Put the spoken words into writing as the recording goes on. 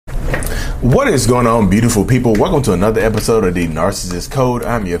What is going on, beautiful people? Welcome to another episode of the Narcissist Code.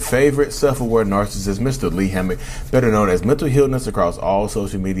 I'm your favorite self-aware narcissist, Mr. Lee Hammett, better known as Mental Healness across all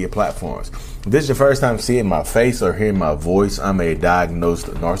social media platforms. If this is your first time seeing my face or hearing my voice, I'm a diagnosed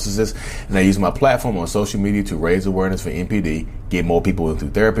narcissist, and I use my platform on social media to raise awareness for NPD, get more people into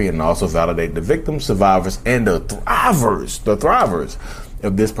therapy, and also validate the victims, survivors, and the thrivers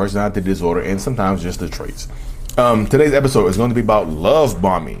of this personality disorder, and sometimes just the traits. Today's episode is going to be about love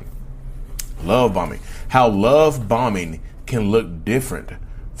bombing. Love bombing. How love bombing can look different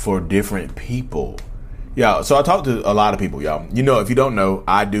for different people. Yeah, so I talk to a lot of people, y'all. You know, if you don't know,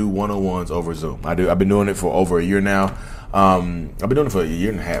 I do one-on-ones over Zoom. I've been doing it for over a year now. I've been doing it for a year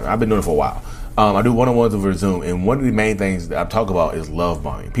and a half. I've been doing it for a while. I do one-on-ones over Zoom, and one of the main things that I talk about is love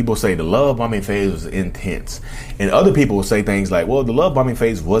bombing. People say the love bombing phase was intense, and other people will say things like, well, the love bombing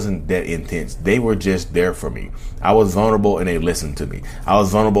phase wasn't that intense. They were just there for me. I was vulnerable, and they listened to me. I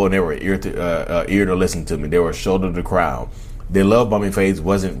was vulnerable, and they were ear to listen to me. They were shoulder to crown. The love bombing phase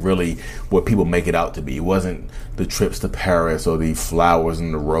wasn't really what people make it out to be. It wasn't the trips to Paris or the flowers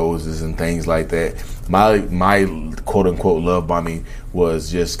and the roses and things like that. My quote unquote love bombing was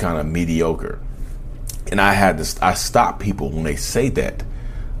just kind of mediocre. And I stop people when they say that.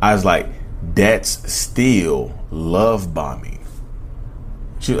 I was like, that's still love bombing.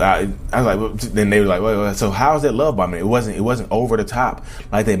 I was like, well, then they were like, wait, so how is that love bombing? It wasn't over the top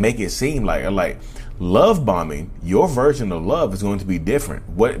like they make it seem like. Love bombing, your version of love is going to be different.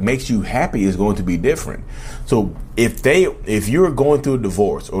 What makes you happy is going to be different. So if you're going through a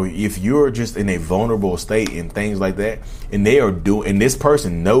divorce, or if you're just in a vulnerable state and things like that, and this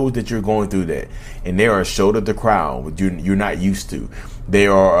person knows that you're going through that, and they are shoulder to crown, what you're not used to. They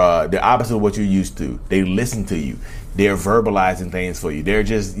are the opposite of what you're used to. They listen to you. They're verbalizing things for you. They're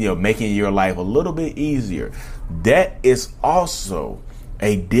just, making your life a little bit easier. That is also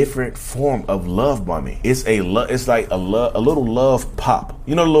a different form of love bombing. It's like a little love pop.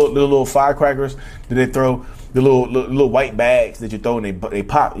 You know, the little firecrackers that they throw, the little white bags that you throw and they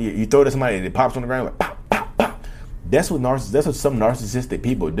pop. You throw it at somebody and it pops on the ground like pop, pop, pop. That's what some narcissistic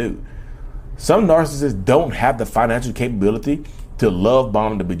people do. Some narcissists don't have the financial capability to love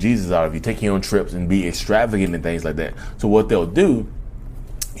bomb the bejesus out of you, take you on trips and be extravagant and things like that. So what they'll do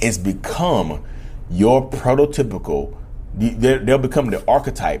is become your prototypical. They'll become the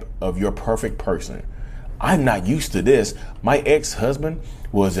archetype of your perfect person. I'm not used to this. My ex-husband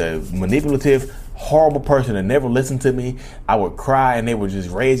was a manipulative, horrible person that never listened to me. I would cry and they would just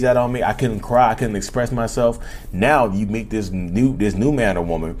rage out on me. I couldn't cry. I couldn't express myself. Now you meet this new man or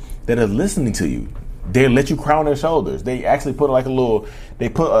woman that is listening to you. They let you cry on their shoulders. They actually put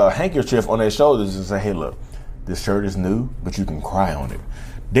a handkerchief on their shoulders and say, hey, look, this shirt is new, but you can cry on it.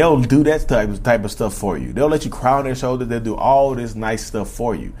 They'll do that type of stuff for you. They'll let you cry on their shoulder. They'll do all this nice stuff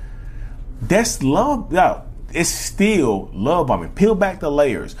for you. That's love. Yeah, it's still love bombing. Peel back the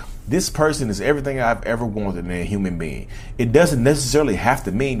layers. This person is everything I've ever wanted in a human being. It doesn't necessarily have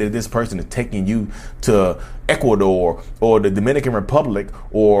to mean that this person is taking you to Ecuador or the Dominican Republic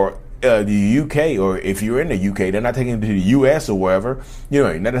or the UK, or if you're in the UK, they're not taking you to the US or wherever.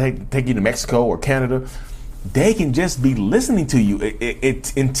 They're not taking you to Mexico or Canada. They can just be listening to you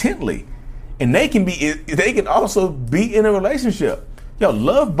intently, and they can also be in a relationship.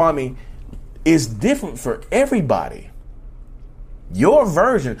 Love bombing is different for everybody. Your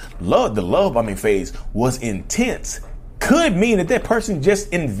version, the love bombing phase was intense. Could mean that person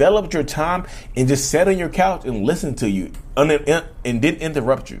just enveloped your time and just sat on your couch and listened to you and didn't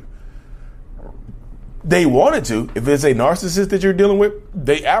interrupt you. They wanted to. If it's a narcissist that you're dealing with,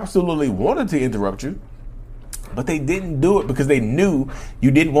 they absolutely wanted to interrupt you. But they didn't do it because they knew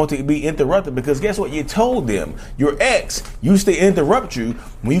you didn't want to be interrupted. Because guess what? You told them your ex used to interrupt you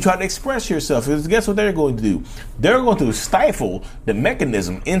when you try to express yourself. Because guess what they're going to do? They're going to stifle the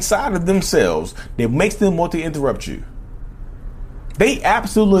mechanism inside of themselves that makes them want to interrupt you. They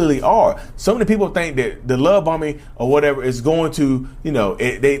absolutely are. So many people think that the love bombing or whatever is going to,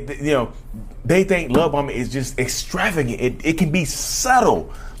 they think love bombing is just extravagant. It can be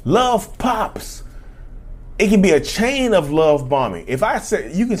subtle. Love pops. It can be a chain of love bombing. If I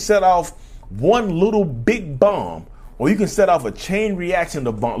said you can set off one little big bomb, or you can set off a chain reaction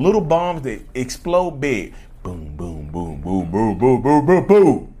of little bombs that explode big. Boom, boom, boom, boom, boom, boom, boom, boom,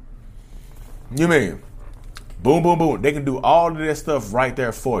 boom. You mean? Boom, boom, boom. They can do all of that stuff right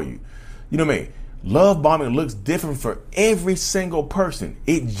there for you. You know what I mean? Love bombing looks different for every single person.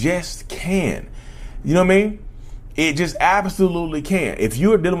 It just can. You know what I mean? It just absolutely can. If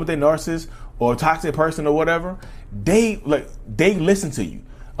you're dealing with a narcissist or a toxic person or whatever, they listen to you.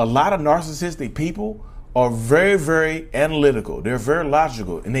 A lot of narcissistic people are very, very analytical. They're very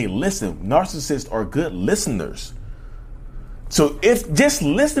logical and they listen. Narcissists are good listeners. So if just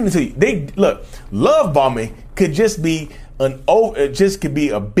listening to you, love bombing could just be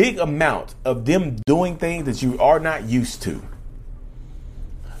a big amount of them doing things that you are not used to.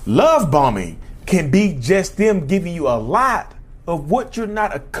 Love bombing can be just them giving you a lot of what you're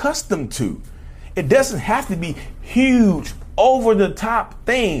not accustomed to. It doesn't have to be huge, over the top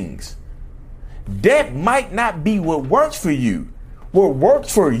things. That might not be what works for you. What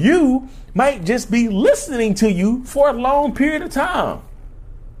works for you might just be listening to you for a long period of time.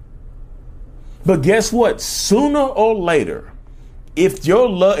 But guess what? Sooner or later, if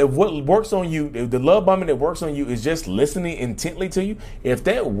what works on you, if the love bombing that works on you is just listening intently to you, if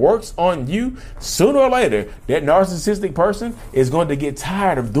that works on you, sooner or later, that narcissistic person is going to get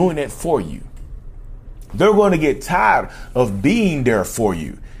tired of doing that for you. They're going to get tired of being there for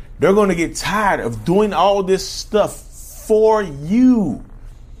you. They're going to get tired of doing all this stuff for you.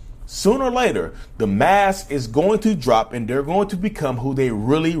 Sooner or later, the mask is going to drop and they're going to become who they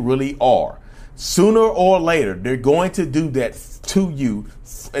really, really are. Sooner or later, they're going to do that to you.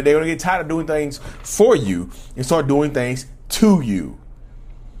 And they're going to get tired of doing things for you and start doing things to you.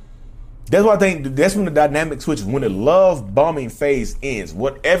 That's why I think that's when the dynamic switches, when the love bombing phase ends,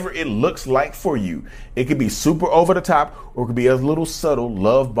 whatever it looks like for you. It could be super over the top or it could be a little subtle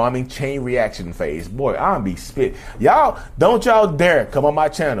love bombing chain reaction phase. Boy, I'll be spit. Don't y'all dare come on my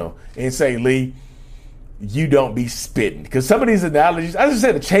channel and say, Lee, you don't be spitting. Because some of these analogies, I just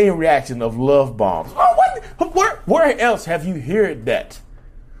said a chain reaction of love bombs. Oh, where else have you heard that?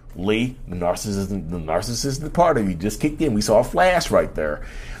 Lee, the narcissistic part of you just kicked in. We saw a flash right there.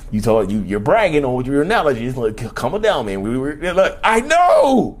 You're bragging on your analogies. Look, calm down, man. Look, I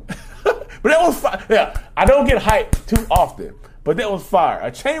know, but that was fire. Yeah, I don't get hyped too often, but that was fire.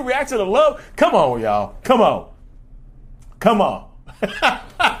 A chain reaction of love. Come on, y'all. Come on.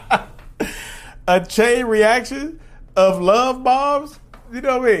 A chain reaction of love bombs. You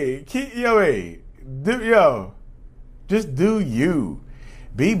know what I mean? Just do you.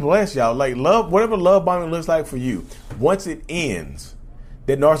 Be blessed, y'all. Like love, whatever love bombing looks like for you. Once it ends,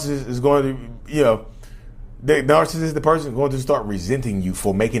 that narcissist is going to, the narcissist, the person is going to start resenting you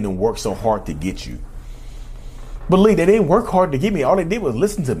for making them work so hard to get you. But Lee, they didn't work hard to get me. All they did was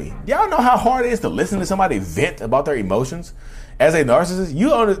listen to me. Y'all know how hard it is to listen to somebody vent about their emotions? As a narcissist,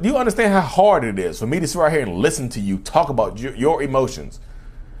 you understand how hard it is for me to sit right here and listen to you talk about your emotions.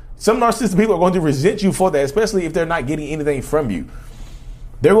 Some narcissistic people are going to resent you for that, especially if they're not getting anything from you.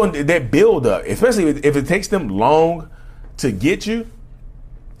 They're going to that build up, especially if it takes them long to get you.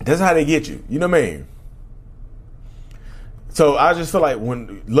 That's how they get you. You know what I mean? So I just feel like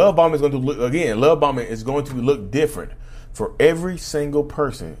when love bombing is going to look different for every single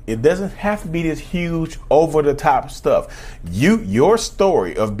person. It doesn't have to be this huge over the top stuff. Your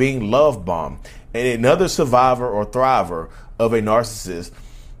story of being love bombed and another survivor or thriver of a narcissist,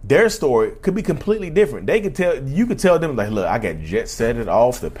 their story could be completely different. You could tell them like, look, I got jet setted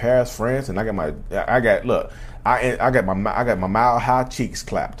off to Paris, France, and I got my mile high cheeks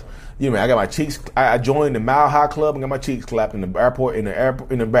clapped. You know, I got my cheeks. I joined the Mile High Club and got my cheeks clapped in the airport, in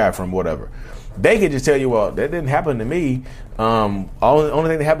the bathroom, whatever. They could just tell you, well, that didn't happen to me. Only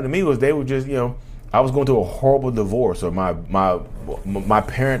thing that happened to me was they were just, I was going through a horrible divorce, or my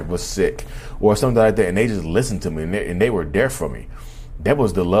parent was sick, or something like that, and they just listened to me and they were there for me. That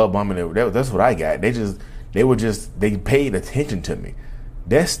was the love bombing. That's what I got. They paid attention to me.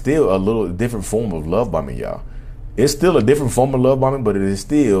 That's still a little different form of love bombing, y'all. It's still a different form of love bombing, but it is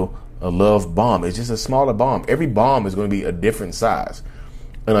still a love bomb. It's just a smaller bomb. Every bomb is going to be a different size.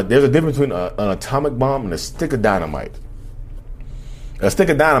 And there's a difference between an atomic bomb and a stick of dynamite. A stick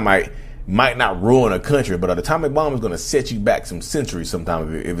of dynamite might not ruin a country, but an atomic bomb is going to set you back some centuries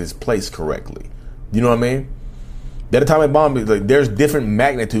sometimes if it's placed correctly. You know what I mean? That atomic bomb is like, there's different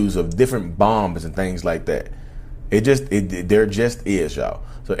magnitudes of different bombs and things like that. There just is, y'all.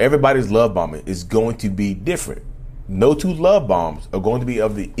 So everybody's love bombing is going to be different. No two love bombs are going to be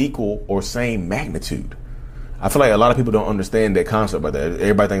of the equal or same magnitude. I feel like a lot of people don't understand that concept about that.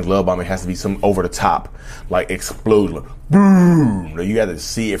 Everybody thinks love bombing has to be some over the top, like explosion, like, boom. You got to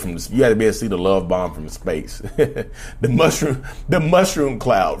see it you got to be able to see the love bomb from space. the mushroom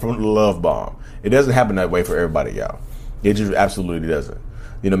cloud from the love bomb. It doesn't happen that way for everybody, y'all. It just absolutely doesn't.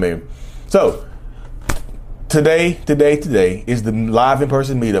 You know what I mean? So today is the live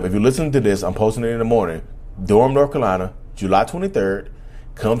in-person meetup. If you're listening to this, I'm posting it in the morning. Durham, North Carolina, July 23rd.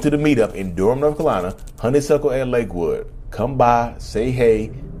 Come to the meetup in Durham, North Carolina, Honeysuckle at Lakewood. Come by, say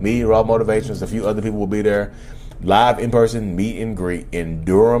hey. Me, Raw Motivations, a few other people will be there. live in-person meet and greet in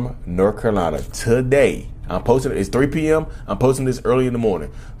Durham, North Carolina today. I'm posting it. It's 3 p.m. I'm posting this early in the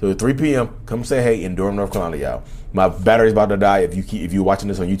morning. So at 3 p.m., come say hey in Durham, North Carolina, y'all. My battery's about to die. If you're watching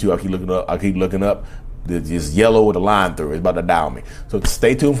this on YouTube, I keep looking up. It's yellow with a line through it. It's about to die on me. So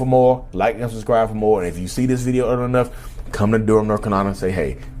stay tuned for more. Like and subscribe for more. And if you see this video early enough, come to Durham, North Carolina and say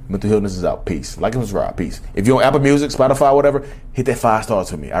hey. Mental Healness is out. Peace. Like and subscribe. Peace. If you're on Apple Music, Spotify, whatever, hit that 5 stars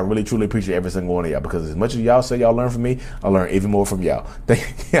for me. I really, truly appreciate every single one of y'all, because as much as y'all say y'all learn from me, I learn even more from y'all.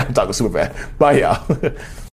 I'm talking super fast. Bye, y'all.